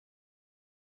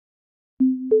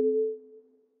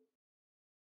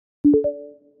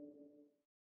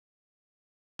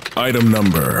Item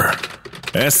Number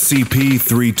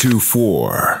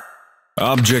SCP-324.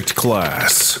 Object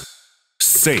Class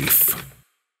Safe.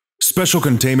 Special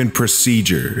Containment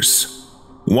Procedures.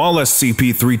 While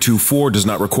SCP-324 does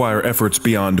not require efforts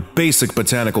beyond basic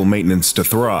botanical maintenance to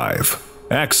thrive,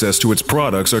 access to its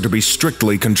products are to be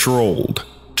strictly controlled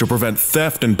to prevent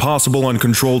theft and possible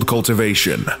uncontrolled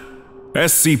cultivation.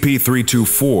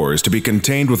 SCP-324 is to be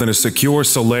contained within a secure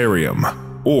solarium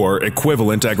or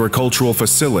equivalent agricultural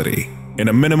facility in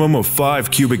a minimum of 5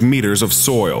 cubic meters of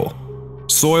soil.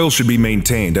 Soil should be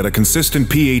maintained at a consistent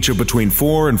pH of between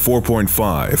 4 and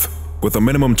 4.5, with a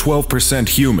minimum 12%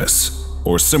 humus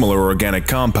or similar organic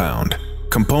compound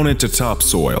component to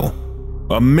topsoil.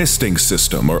 A misting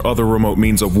system or other remote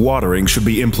means of watering should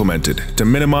be implemented to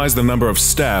minimize the number of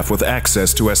staff with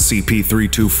access to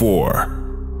SCP-324.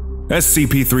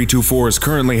 SCP-324 is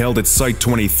currently held at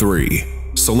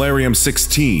Site-23, Solarium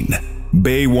 16,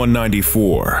 Bay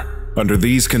 194, under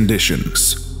these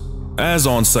conditions. As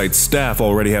on-site staff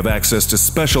already have access to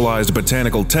specialized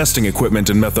botanical testing equipment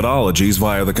and methodologies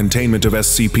via the containment of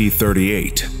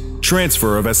SCP-38,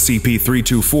 transfer of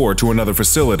SCP-324 to another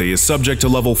facility is subject to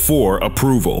Level 4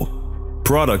 approval.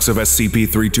 Products of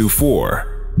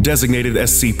SCP-324, designated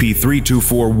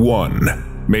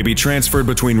SCP-324-1, may be transferred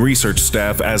between research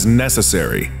staff as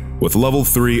necessary, with Level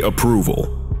 3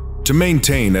 approval. To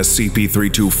maintain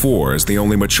SCP-324 as the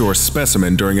only mature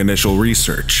specimen during initial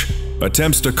research,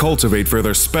 attempts to cultivate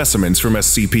further specimens from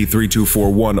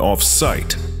SCP-324-1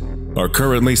 off-site are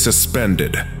currently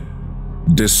suspended.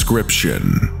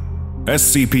 Description: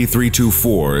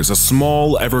 SCP-324 is a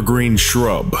small evergreen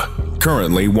shrub,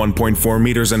 currently 1.4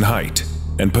 meters in height,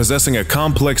 and possessing a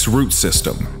complex root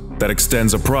system that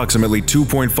extends approximately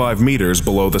 2.5 meters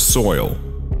below the soil.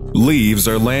 Leaves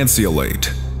are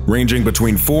lanceolate, ranging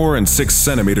between 4 and 6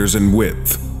 centimeters in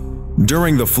width.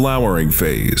 During the flowering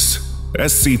phase,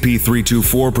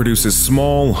 SCP-324 produces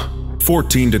small,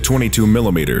 14 to 22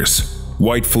 millimeters,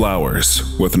 white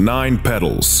flowers with 9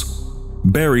 petals.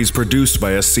 Berries produced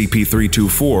by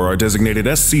SCP-324 are designated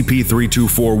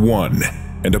SCP-324-1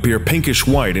 and appear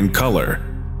pinkish-white in color,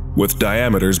 with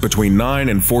diameters between 9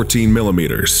 and 14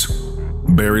 millimeters.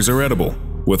 Berries are edible,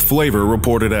 with flavor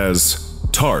reported as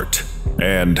tart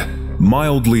and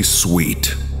mildly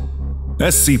sweet.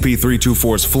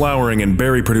 SCP-324's flowering and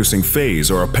berry-producing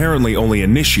phase are apparently only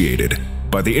initiated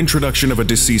by the introduction of a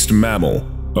deceased mammal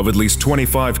of at least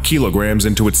 25 kilograms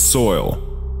into its soil.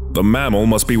 The mammal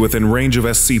must be within range of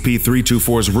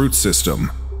SCP-324's root system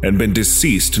and been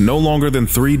deceased no longer than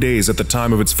 3 days at the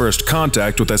time of its first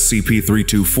contact with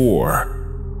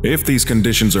SCP-324. If these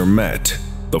conditions are met,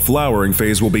 the flowering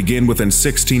phase will begin within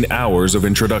 16 hours of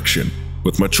introduction,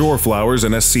 with mature flowers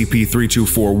in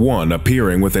SCP-324-1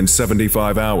 appearing within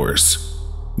 75 hours.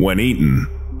 When eaten,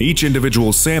 each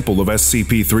individual sample of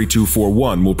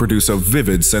SCP-324-1 will produce a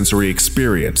vivid sensory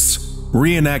experience,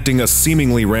 reenacting a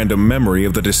seemingly random memory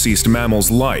of the deceased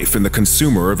mammal's life in the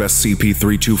consumer of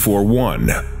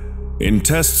SCP-324-1. In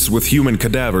tests with human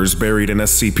cadavers buried in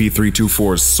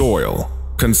SCP-324's soil,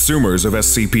 consumers of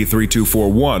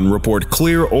SCP-324-1 report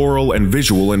clear oral and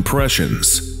visual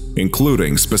impressions,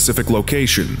 including specific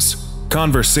locations,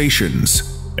 conversations,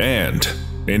 and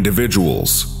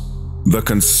individuals. The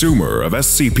consumer of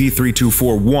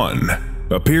SCP-324-1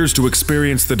 appears to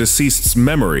experience the deceased's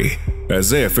memory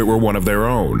as if it were one of their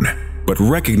own, but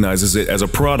recognizes it as a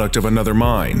product of another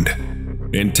mind.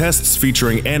 In tests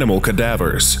featuring animal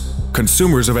cadavers,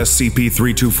 consumers of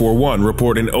SCP-324-1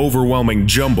 report an overwhelming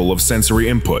jumble of sensory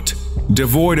input,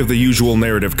 devoid of the usual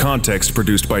narrative context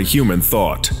produced by human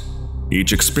thought.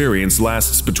 Each experience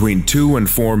lasts between 2 and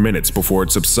 4 minutes before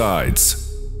it subsides.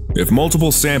 If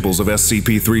multiple samples of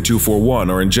SCP-324-1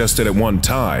 are ingested at one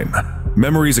time,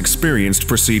 memories experienced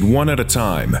proceed one at a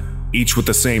time, each with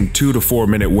the same 2 to 4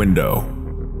 minute window.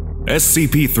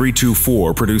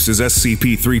 SCP-324 produces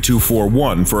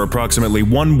SCP-324-1 for approximately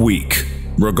 1 week,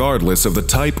 regardless of the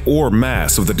type or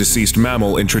mass of the deceased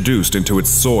mammal introduced into its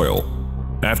soil.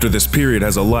 After this period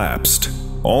has elapsed,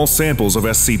 all samples of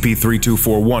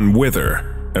SCP-324-1 wither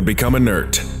and become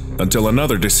inert until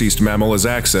another deceased mammal is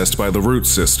accessed by the root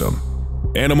system.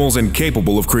 Animals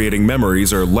incapable of creating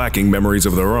memories or lacking memories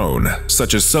of their own,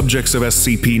 such as subjects of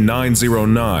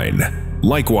SCP-909,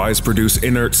 likewise produce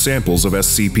inert samples of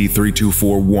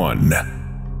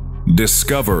SCP-324-1.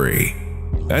 Discovery: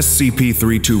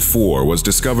 SCP-324 was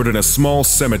discovered in a small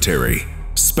cemetery,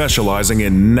 specializing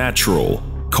in natural,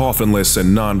 coffinless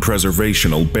and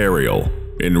non-preservational burial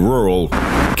in rural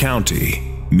County,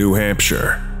 New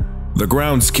Hampshire. The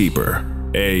groundskeeper,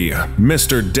 a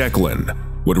Mr. Declan,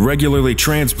 would regularly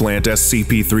transplant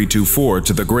SCP-324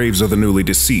 to the graves of the newly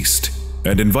deceased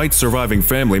and invite surviving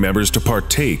family members to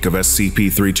partake of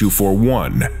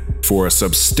SCP-324-1 for a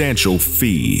substantial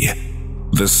fee.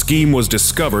 The scheme was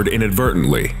discovered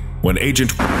inadvertently when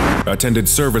Agent attended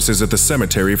services at the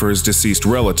cemetery for his deceased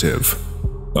relative.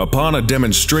 Upon a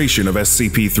demonstration of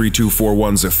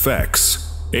SCP-324-1's effects,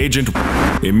 Agent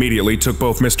immediately took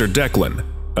both Mr. Declan,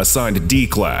 assigned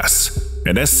D-Class,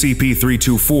 and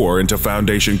SCP-324 into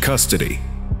Foundation custody.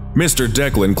 Mr.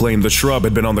 Declan claimed the shrub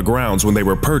had been on the grounds when they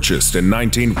were purchased in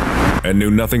and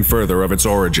knew nothing further of its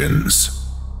origins.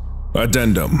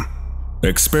 Addendum: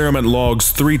 Experiment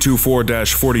Logs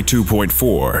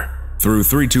 324-42.4 through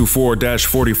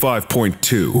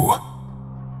 324-45.2.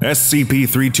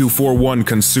 SCP-324-1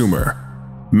 Consumer,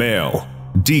 Male,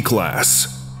 D-Class,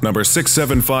 number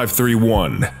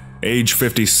 67531, age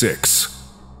 56.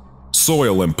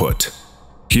 Soil Input: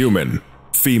 Human,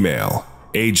 Female,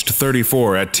 aged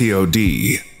 34 at TOD,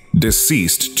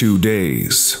 deceased 2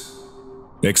 days.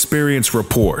 Experience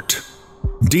Report: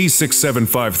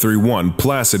 D67531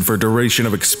 placid for duration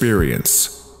of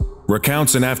experience.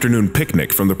 Recounts an afternoon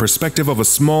picnic from the perspective of a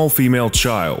small female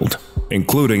child,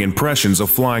 including impressions of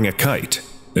flying a kite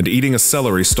and eating a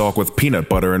celery stalk with peanut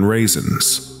butter and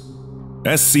raisins.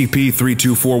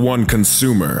 SCP-3241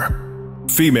 Consumer,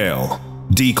 Female,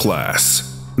 D-Class,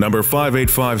 number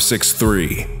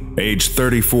 58563, age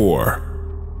 34.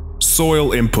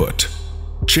 Soil Input: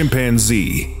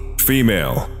 Chimpanzee,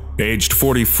 Female, aged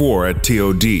 44 at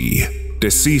TOD,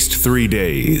 deceased 3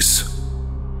 days.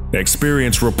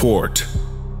 Experience Report: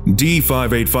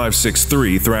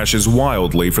 D58563 thrashes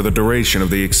wildly for the duration of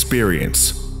the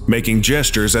experience, making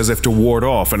gestures as if to ward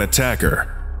off an attacker.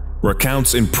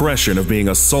 Recounts impression of being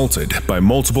assaulted by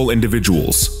multiple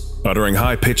individuals, uttering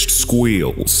high-pitched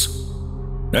squeals.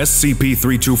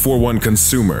 SCP-3241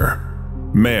 Consumer,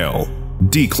 Male,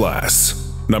 D-Class,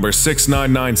 number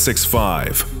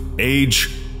 69965, age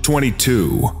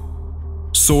 22.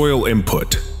 Soil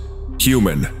Input: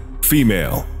 Human,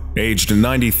 Female, aged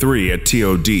 93 at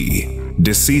TOD,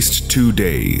 deceased 2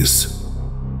 days.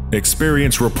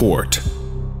 Experience Report: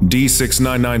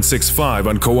 D69965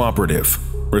 Uncooperative,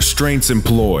 restraints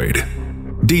employed.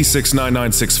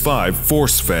 D69965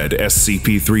 force-fed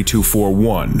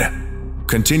SCP-3241.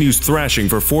 Continues thrashing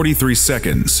for 43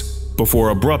 seconds before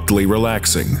abruptly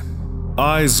relaxing.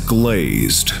 Eyes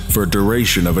glazed for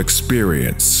duration of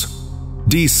experience.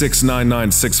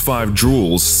 D69965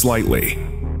 drools slightly.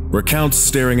 Recounts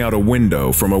staring out a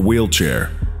window from a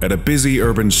wheelchair at a busy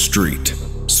urban street,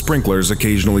 sprinklers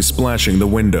occasionally splashing the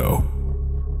window.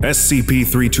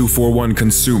 SCP-3241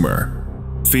 Consumer,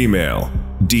 Female,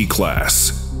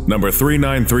 D-Class, number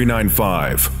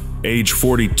 39395, age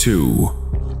 42.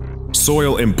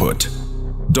 Soil Input: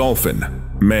 Dolphin,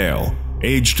 Male,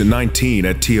 aged 19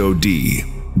 at TOD,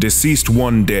 deceased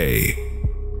 1 day.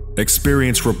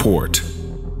 Experience Report: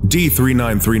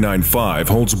 D39395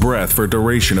 holds breath for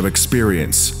duration of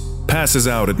experience, passes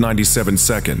out at 97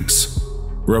 seconds.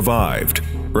 Revived,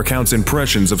 recounts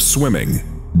impressions of swimming,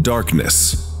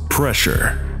 darkness,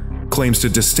 pressure. Claims to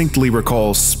distinctly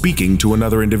recall speaking to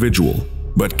another individual,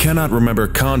 but cannot remember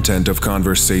content of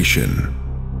conversation.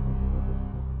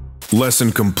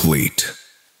 Lesson complete.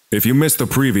 If you missed the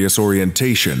previous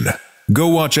orientation, go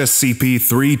watch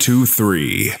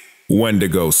SCP-323,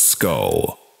 Wendigo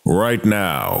Skull, right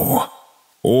now.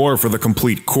 Or for the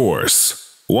complete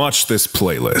course, watch this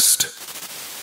playlist.